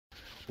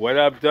What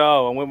up,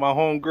 though? I'm with my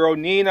homegirl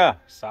Nina,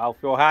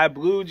 Southfield High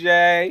Blue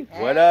Jay. Hey,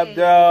 what up,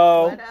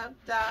 though? What up,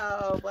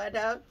 though? What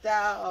up,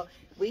 though?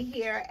 We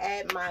here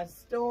at my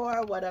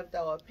store,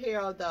 Whatupdoe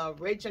Apparel, the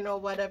original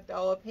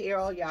Whatupdoe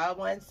Apparel. Y'all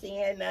wasn't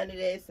seeing none of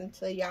this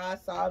until y'all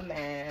saw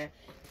mine.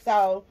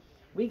 So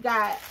we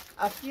got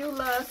a few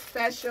little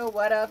special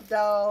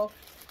Whatupdoe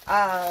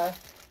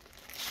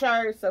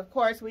shirts. Of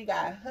course, we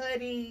got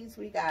hoodies,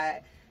 we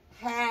got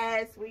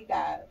hats, we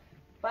got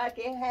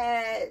bucket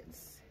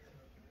hats.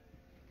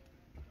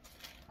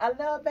 A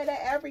little bit of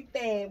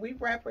everything. We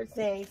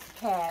represent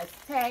Cass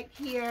Tech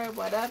here.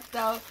 What up,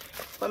 though?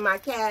 For my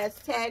Cass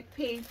Tech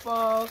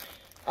people.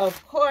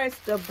 Of course,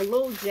 the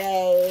Blue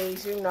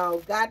Jays. You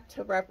know, got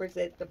to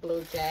represent the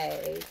Blue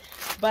Jays.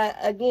 But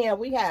again,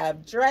 we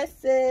have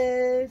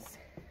dresses.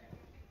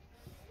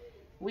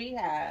 We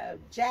have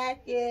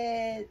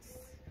jackets.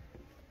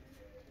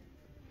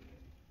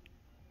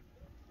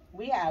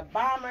 We have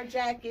bomber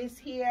jackets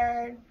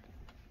here.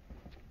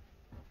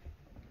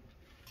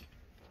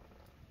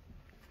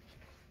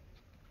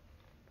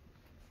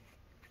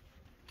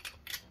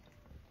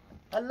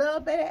 A little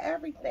bit of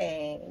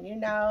everything, you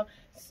know.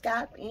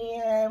 Stop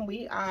in.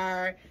 We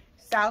are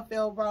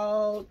Southfield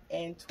Road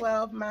and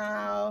 12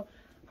 Mile.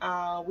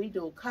 We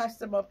do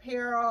custom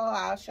apparel.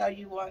 I'll show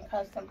you one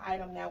custom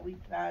item that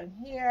we've done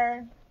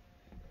here.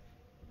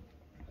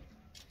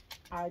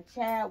 Our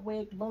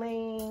Chadwick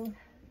bling.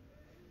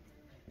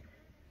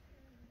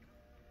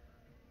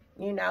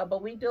 You know,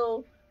 but we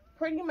do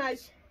pretty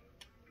much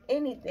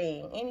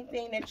anything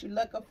that you're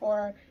looking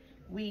for.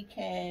 We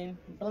can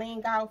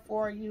bling out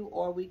for you,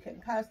 or we can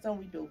custom.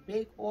 We do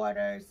big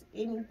orders,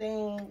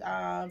 anything.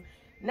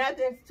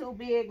 Nothing's too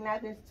big,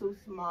 nothing's too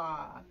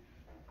small.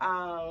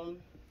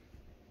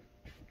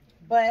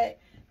 But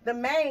the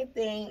main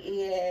thing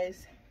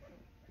is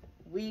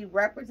we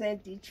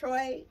represent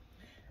Detroit.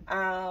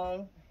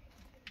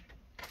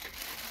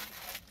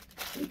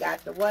 We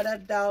got the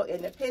Whatupdoe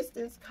in the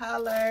Pistons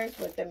colors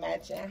with the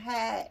matching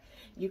hat.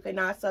 You can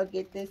also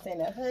get this in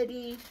a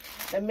hoodie.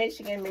 The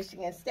Michigan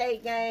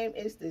State game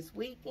is this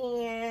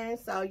weekend.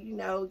 So, you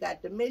know, we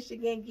got the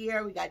Michigan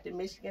gear. We got the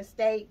Michigan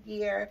State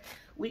gear.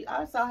 We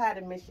also had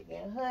a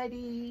Michigan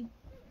hoodie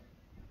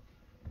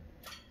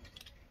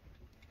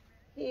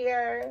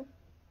here.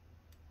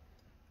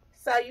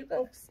 So you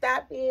can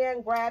stop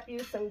in, grab you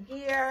some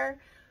gear.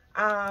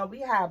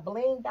 We have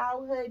blinged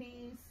out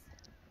hoodies.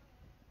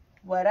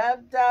 What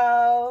up,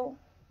 though?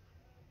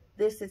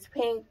 This is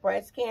Pink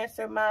Breast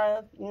Cancer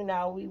Month. You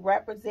know, we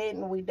represent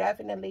and we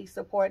definitely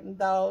supporting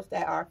those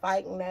that are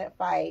fighting that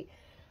fight.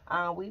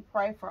 We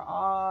pray for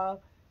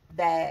all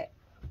that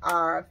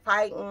are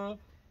fighting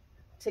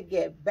to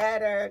get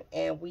better,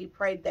 and we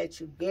pray that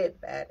you get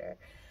better.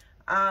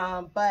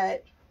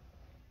 But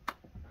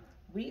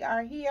we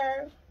are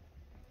here.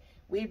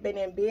 We've been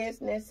in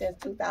business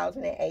since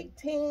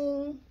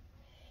 2018.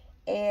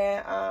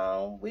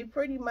 And we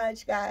pretty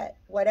much got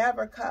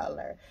whatever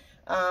color.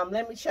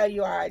 Let me show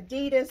you our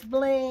Adidas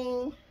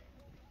bling.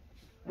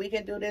 We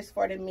can do this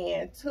for the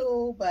men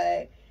too,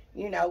 but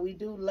you know, we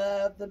do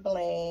love the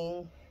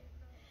bling.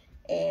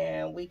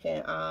 And we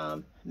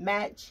can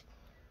match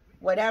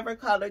whatever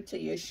color to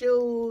your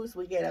shoes.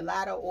 We get a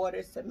lot of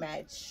orders to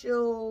match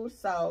shoes.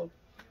 So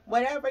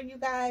whatever you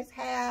guys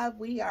have,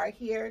 we are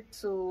here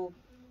to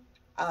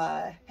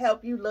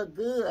help you look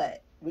good,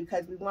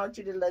 because we want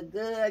you to look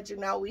good. You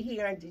know, we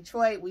here in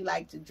Detroit, we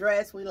like to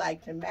dress, we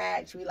like to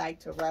match, we like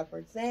to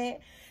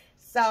represent.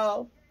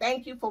 So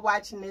thank you for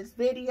watching this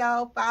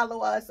video.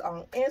 Follow us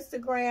on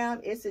Instagram.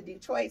 It's a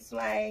Detroit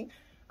Slang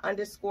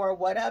 _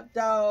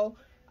 Whatupdoe.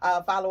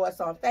 Follow us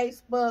on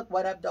Facebook,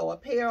 Whatupdoe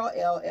Apparel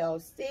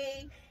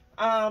LLC.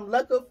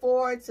 Looking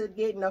forward to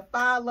getting the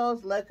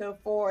follows. Looking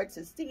forward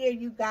to seeing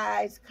you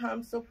guys.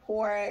 Come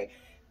support.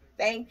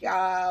 Thank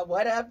y'all.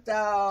 What up,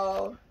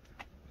 though?